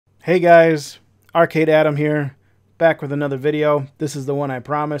Hey guys, Arcade Adam here, back with another video. This is the one I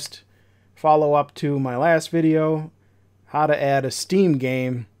promised. Follow up to my last video, how to add a Steam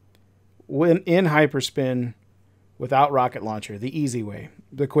game in Hyperspin without Rocket Launcher, the easy way,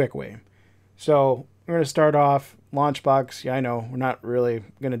 the quick way. So we're going to start off Launchbox. Yeah, I know, we're not really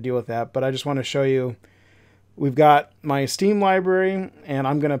going to deal with that, but I just want to show you. We've got my Steam library, and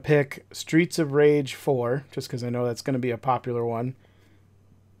I'm going to pick Streets of Rage 4, just because I know that's going to be a popular one.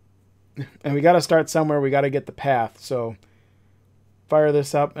 And we got to start somewhere. We got to get the path. So fire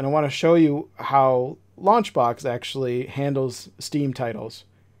this up, and I want to show you how Launchbox actually handles Steam titles.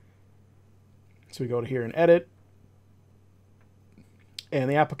 So we go to here and edit, and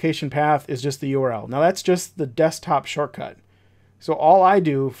the application path is just the URL. Now that's just the desktop shortcut. So all I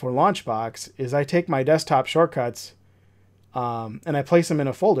do for Launchbox is I take my desktop shortcuts and I place them in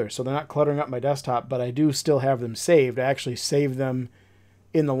a folder, so they're not cluttering up my desktop, but I do still have them saved. I actually save them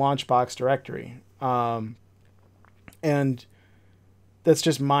in the Launchbox directory. And that's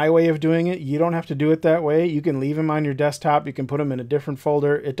just my way of doing it. You don't have to do it that way. You can leave them on your desktop. You can put them in a different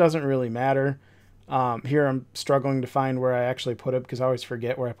folder. It doesn't really matter. Here I'm struggling to find where I actually put it because I always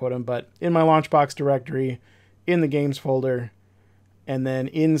forget where I put them. But in my Launchbox directory, in the games folder, and then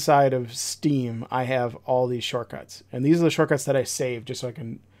inside of Steam, I have all these shortcuts. And these are the shortcuts that I save just so I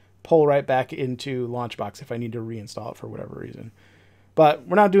can pull right back into Launchbox if I need to reinstall it for whatever reason. But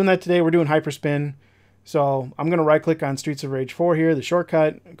we're not doing that today. We're doing Hyperspin. So I'm going to right click on Streets of Rage 4 here, the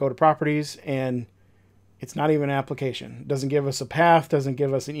shortcut, go to Properties, and it's not even an application. It doesn't give us a path, doesn't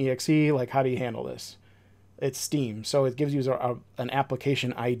give us an exe. Like, how do you handle this? It's Steam. So it gives you an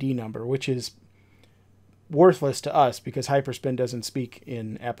application ID number, which is worthless to us because Hyperspin doesn't speak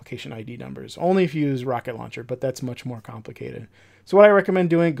in application ID numbers. Only if you use Rocket Launcher, but that's much more complicated. So what I recommend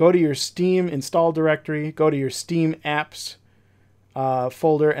doing, go to your Steam install directory, go to your Steam apps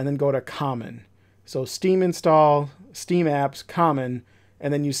folder, and then go to Common. So Steam install, Steam apps, Common,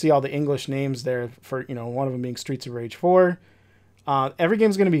 and then you see all the English names there for, one of them being Streets of Rage 4. Every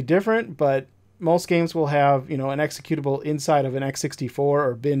game's going to be different, but most games will have, an executable inside of an x64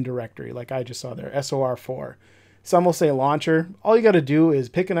 or bin directory, like I just saw there, SOR4. Some will say launcher. All you got to do is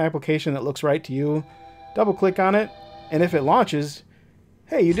pick an application that looks right to you, double click on it, and if it launches,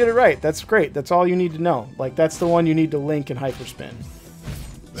 hey, you did it right. That's great. That's all you need to know. Like, that's the one you need to link in Hyperspin.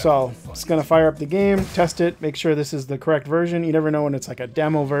 So it's going to fire up the game, test it, make sure this is the correct version. You never know when it's like a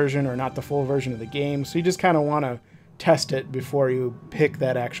demo version or not the full version of the game. So you just kind of want to test it before you pick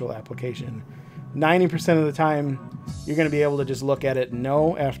that actual application. 90% of the time, you're going to be able to just look at it and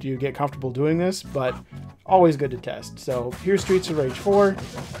know after you get comfortable doing this, but always good to test. So here's Streets of Rage 4.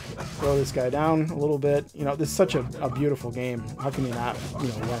 Throw this guy down a little bit. This is such a beautiful game. How can you not,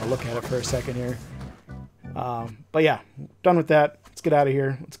 want to look at it for a second here? But yeah, done with that. Let's get out of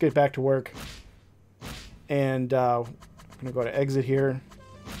here. Let's get back to work. And I'm going to go to exit here.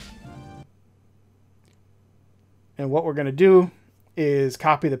 And what we're going to do is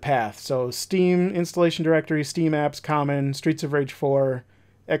copy the path. So Steam installation directory, Steam apps, Common, Streets of Rage 4,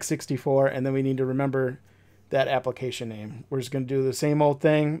 x64, and then we need to remember that application name. We're just going to do the same old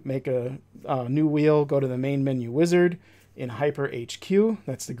thing, make a new wheel, go to the main menu wizard in Hyper HQ.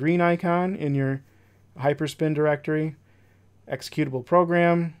 That's the green icon in your Hyperspin directory. Executable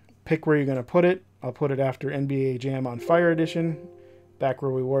program, pick where you're going to put it. I'll put it after NBA Jam on Fire Edition, back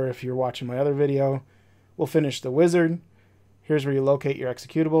where we were if you're watching my other video. We'll finish the wizard. Here's where you locate your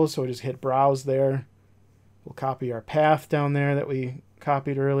executables, so just hit browse there. We'll copy our path down there that we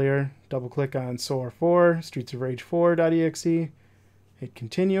copied earlier. Double click on SOR4, Streets of Rage 4.exe. Hit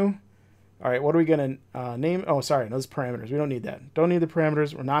continue. All right, what are we going to name? Oh, sorry, those parameters. We don't need that. Don't need the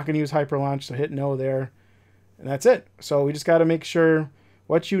parameters. We're not going to use Hyperlaunch, so hit no there. And that's it. So we just got to make sure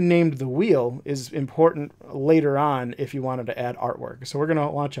what you named the wheel is important later on if you wanted to add artwork. So we're going to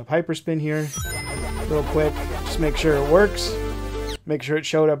launch up Hyperspin here real quick. Just make sure it works. Make sure it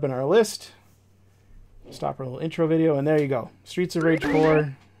showed up in our list. Stop our little intro video, and there you go. Streets of Rage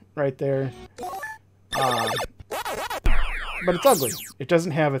 4 right there. But it's ugly. It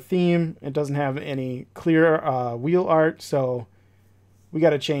doesn't have a theme. It doesn't have any clear wheel art, so we got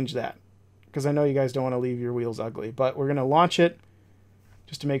to change that because I know you guys don't want to leave your wheels ugly. But we're going to launch it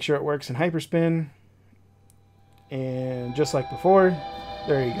just to make sure it works in Hyperspin. And just like before,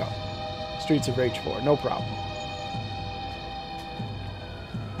 there you go. Streets of Rage 4, no problem.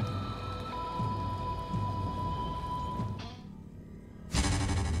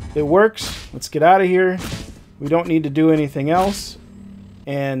 It works. Let's get out of here. We don't need to do anything else.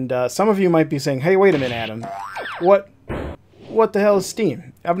 And some of you might be saying, hey, wait a minute, Adam. What the hell is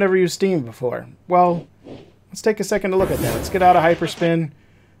Steam? I've never used Steam before. Well, let's take a second to look at that. Let's get out of Hyperspin.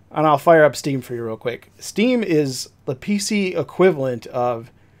 And I'll fire up Steam for you real quick. Steam is the PC equivalent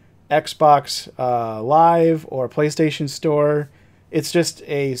of Xbox Live or PlayStation Store. It's just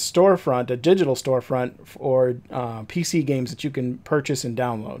a storefront, a digital storefront for PC games that you can purchase and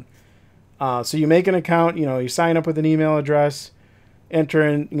download. So you make an account, you sign up with an email address, enter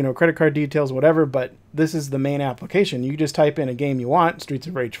in, credit card details, whatever, but this is the main application. You just type in a game you want, Streets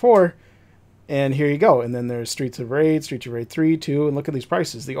of Rage 4, and here you go. And then there's Streets of Rage 3, 2, and look at these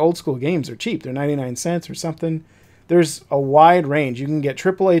prices. The old school games are cheap. They're 99 cents or something. There's a wide range. You can get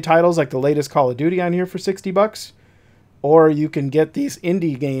AAA titles like the latest Call of Duty on here for $60, or you can get these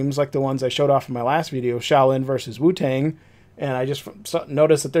indie games like the ones I showed off in my last video, Shaolin versus Wu-Tang, and I just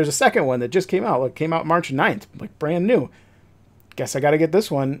noticed that there's a second one that just came out. It came out March 9th, like brand new. Guess I got to get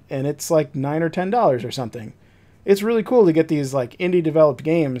this one, and it's like $9 or $10 or something. It's really cool to get these like indie developed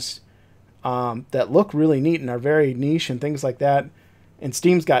games that look really neat and are very niche and things like that. And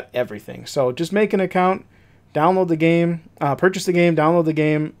Steam's got everything. So just make an account, download the game, purchase the game, download the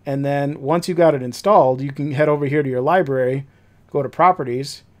game, and then once you got it installed, you can head over here to your library, go to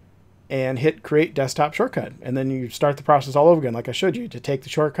Properties, and hit Create Desktop Shortcut. And then you start the process all over again, like I showed you, to take the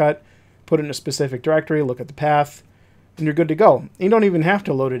shortcut, put it in a specific directory, look at the path, and you're good to go. You don't even have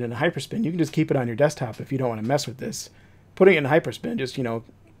to load it in Hyperspin. You can just keep it on your desktop if you don't want to mess with this. Putting it in Hyperspin just,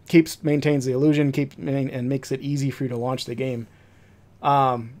 maintains the illusion, and makes it easy for you to launch the game.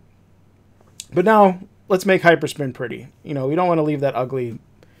 But now, let's make Hyperspin pretty. We don't want to leave that ugly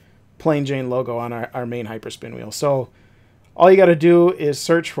plain Jane logo on our main Hyperspin wheel. So all you got to do is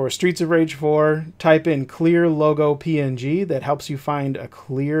search for Streets of Rage 4, type in clear logo PNG. That helps you find a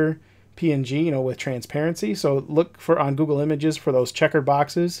clear PNG, with transparency. So look on Google Images for those checkered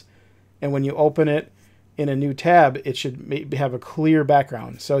boxes, and when you open it in a new tab, it should have a clear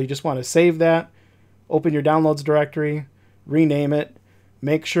background. So you just want to save that, open your downloads directory, rename it.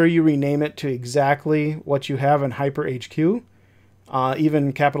 Make sure you rename it to exactly what you have in HyperHQ,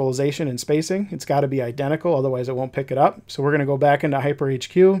 even capitalization and spacing. It's got to be identical, otherwise it won't pick it up. So we're going to go back into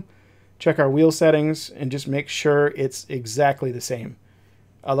HyperHQ, check our wheel settings, and just make sure it's exactly the same.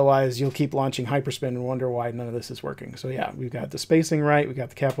 Otherwise, you'll keep launching Hyperspin and wonder why none of this is working. So yeah, we've got the spacing right, we've got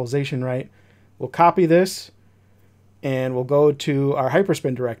the capitalization right. We'll copy this, and we'll go to our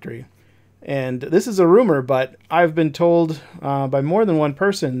Hyperspin directory. And this is a rumor, but I've been told by more than one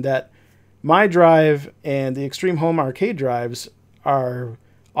person that my drive and the Extreme Home Arcade drives are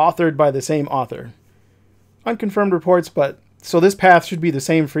authored by the same author. Unconfirmed reports, but so this path should be the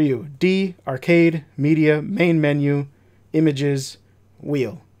same for you. D, Arcade, Media, Main Menu, Images,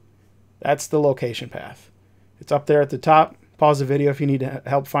 Wheel. That's the location path. It's up there at the top. Pause the video if you need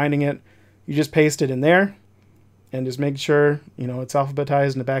help finding it. You just paste it in there and just make sure it's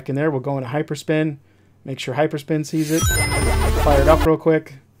alphabetized in the back in there. We'll go into Hyperspin, make sure Hyperspin sees it, fire it up real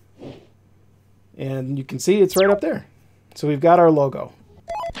quick, and you can see it's right up there. So we've got our logo,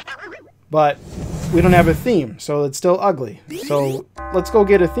 but we don't have a theme, so it's still ugly. So let's go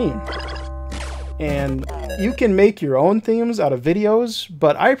get a theme. And you can make your own themes out of videos,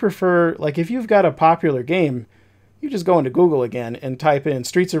 but I prefer, like, if you've got a popular game, you just go into Google again and type in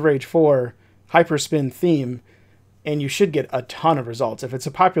Streets of Rage 4 Hyperspin theme, and you should get a ton of results. If it's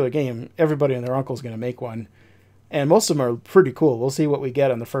a popular game, everybody and their uncle is going to make one. And most of them are pretty cool. We'll see what we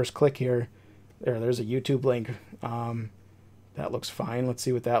get on the first click here. There's a YouTube link. That looks fine. Let's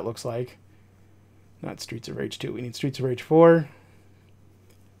see what that looks like. Not Streets of Rage 2. We need Streets of Rage 4.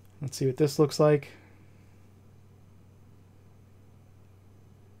 Let's see what this looks like.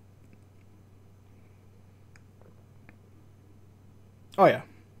 Oh yeah,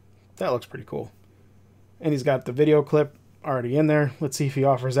 that looks pretty cool. And he's got the video clip already in there. Let's see if he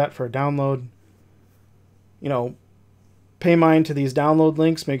offers that for a download. Pay mind to these download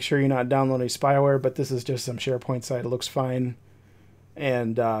links. Make sure you're not downloading spyware, but this is just some SharePoint site. It looks fine.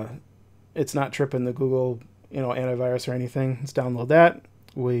 And it's not tripping the Google, antivirus or anything. Let's download that.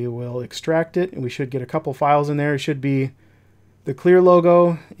 We will extract it, and we should get a couple files in there. It should be the clear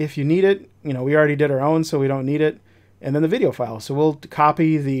logo if you need it. We already did our own, so we don't need it. And then the video file. So we'll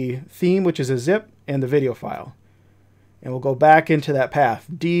copy the theme, which is a zip, and the video file. And we'll go back into that path.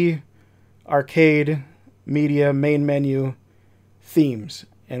 D, Arcade, Media, Main Menu, Themes.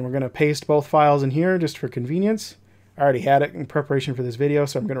 And we're going to paste both files in here just for convenience. I already had it in preparation for this video,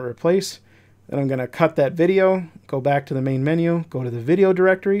 so I'm going to replace. Then I'm going to cut that video, go back to the main menu, go to the video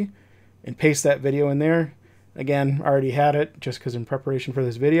directory, and paste that video in there. Again, I already had it just because in preparation for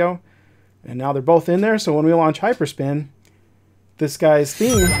this video. And now they're both in there, so when we launch Hyperspin, this guy's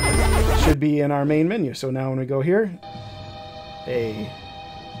theme should be in our main menu. So now when we go here, hey,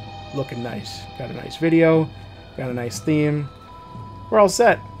 looking nice. Got a nice video, got a nice theme. We're all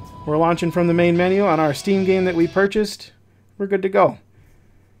set. We're launching from the main menu on our Steam game that we purchased. We're good to go.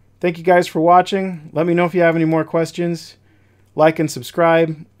 Thank you guys for watching. Let me know if you have any more questions. Like and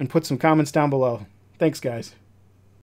subscribe, and put some comments down below. Thanks, guys.